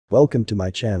Welcome to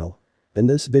my channel. In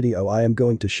this video I am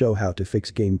going to show how to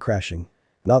fix game crashing,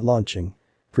 not launching,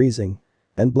 freezing,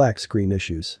 and black screen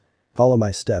issues. Follow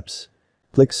my steps.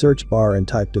 Click search bar and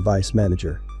type Device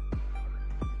Manager.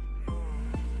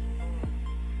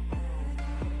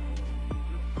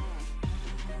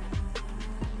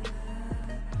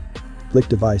 Click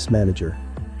Device Manager.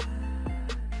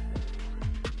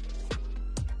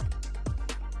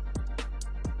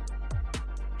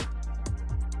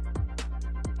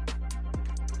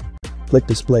 Click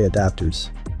Display Adapters.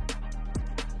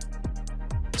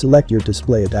 Select your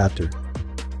display adapter.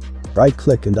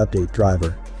 Right-click and update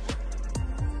driver.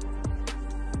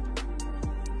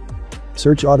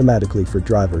 Search automatically for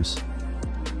drivers.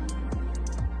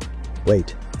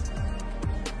 Wait.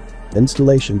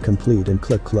 Installation complete and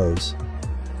click Close.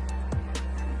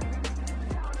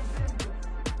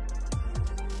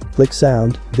 Click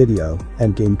Sound, Video,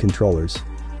 and Game Controllers.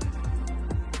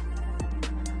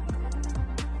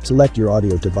 Select your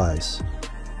audio device.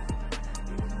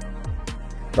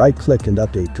 Right-click and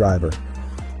update driver.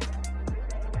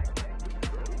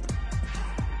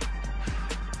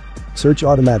 Search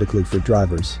automatically for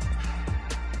drivers.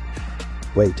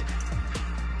 Wait.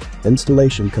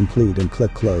 Installation complete and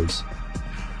click Close.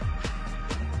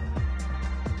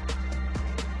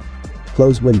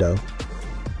 Close window.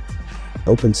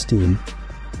 Open Steam.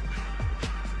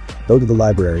 Go to the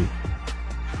library.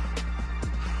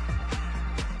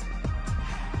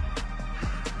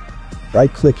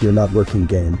 Right-click your not working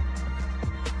game.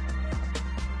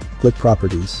 Click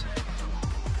Properties.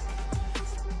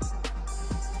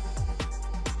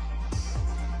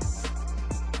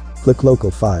 Click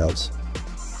Local Files.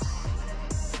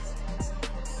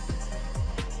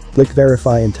 Click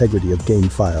Verify Integrity of Game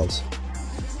Files.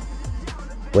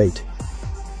 Wait.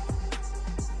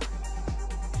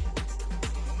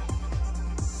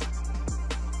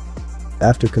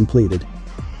 After completed,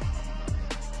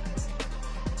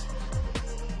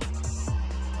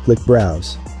 click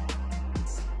Browse.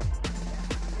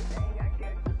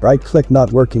 Right-click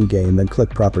Not Working Game and click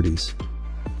Properties.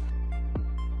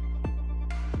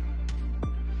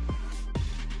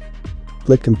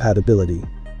 Click Compatibility.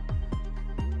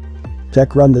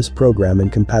 Check Run this program in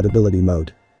compatibility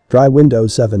mode. Try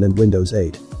Windows 7 and Windows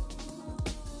 8.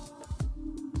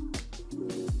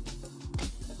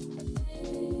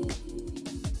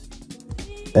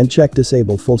 And check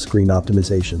Disable Fullscreen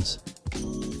optimizations.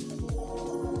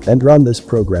 And run this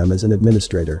program as an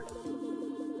administrator.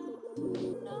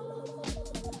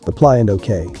 Apply and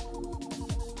OK.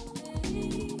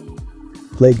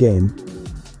 Play game.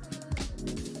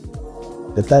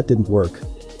 If that didn't work,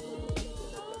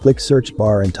 click search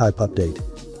bar and type update.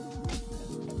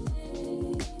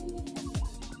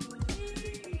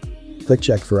 Click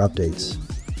check for updates.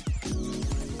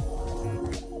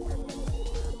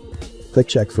 Click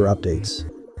check for updates.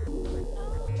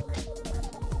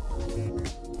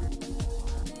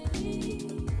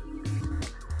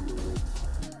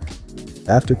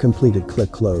 After completed,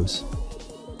 click Close.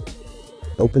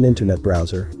 Open Internet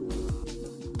browser.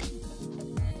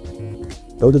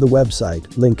 Go to the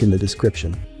website, link in the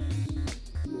description.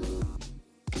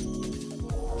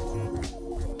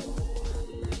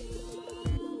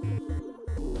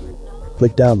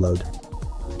 Click Download.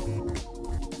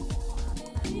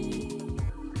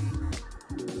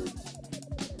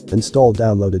 Install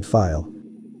downloaded file.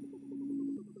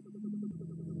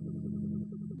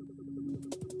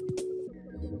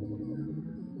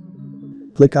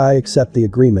 Click I accept the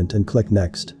agreement and click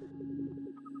Next.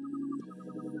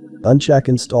 Uncheck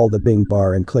Install the Bing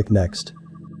bar and click Next.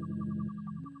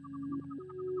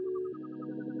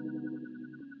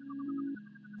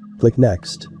 Click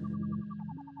Next.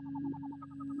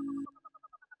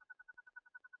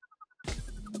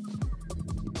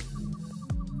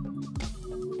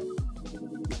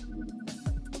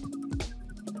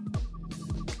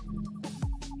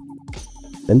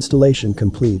 Installation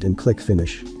complete and click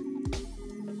Finish.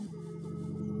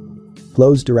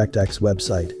 Close DirectX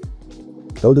website.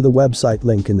 Go to the website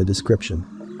link in the description.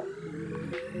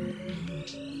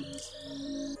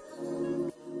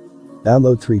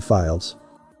 Download 3 files.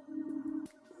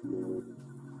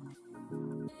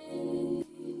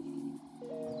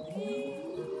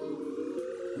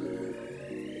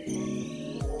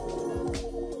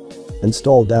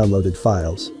 Install downloaded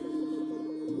files.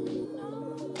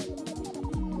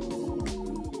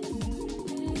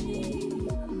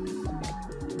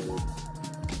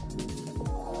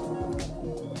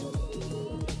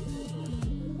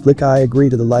 Click I agree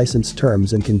to the license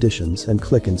terms and conditions and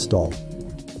click Install.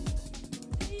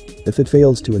 If it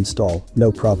fails to install,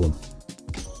 no problem.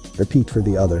 Repeat for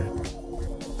the other.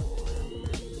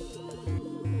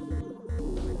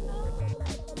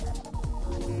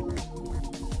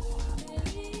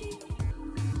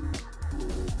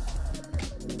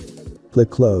 Click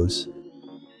close.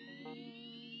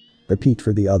 Repeat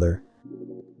for the other.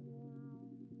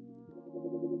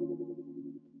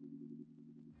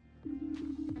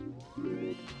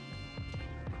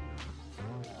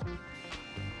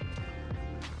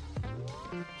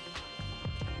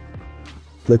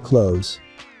 Click close.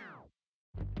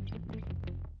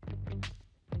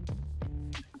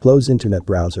 Close Internet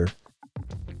browser.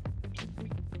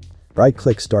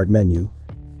 Right-click Start menu.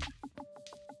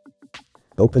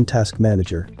 Open Task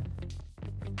Manager.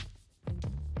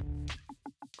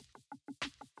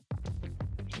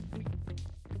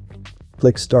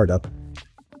 Click Startup.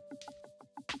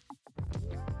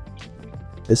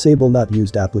 Disable not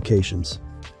used applications.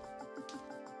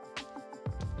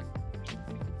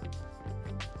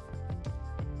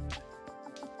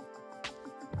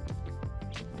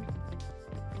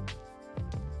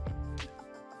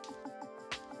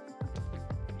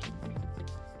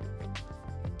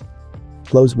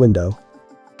 Close window.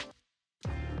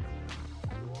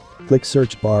 Click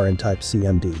search bar and type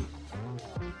CMD.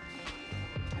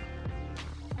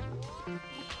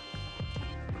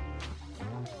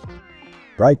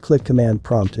 Right-click command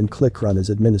prompt and click Run as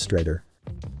administrator.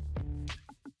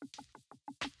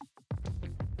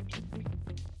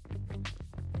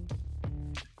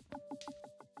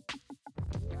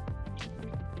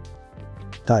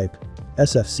 Type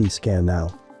SFC scan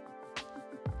now.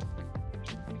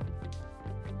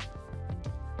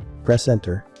 Press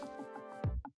enter.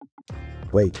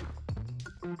 Wait.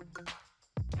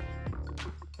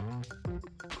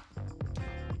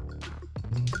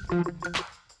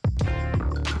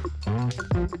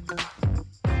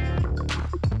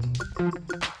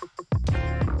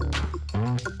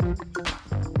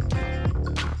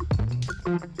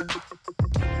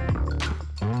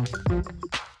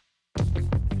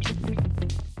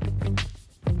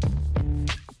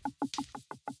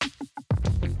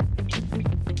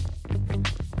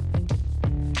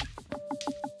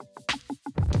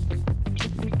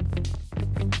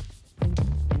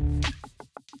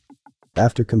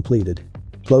 After completed,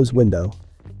 close window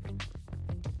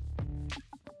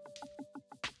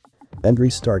and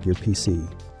restart your PC.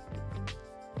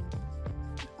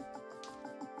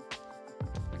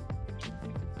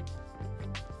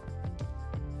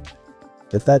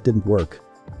 If that didn't work,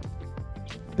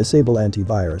 disable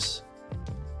antivirus.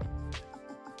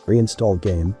 Reinstall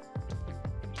Game.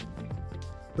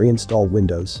 Reinstall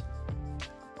Windows.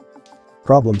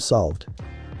 Problem solved.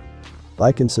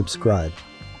 Like and subscribe.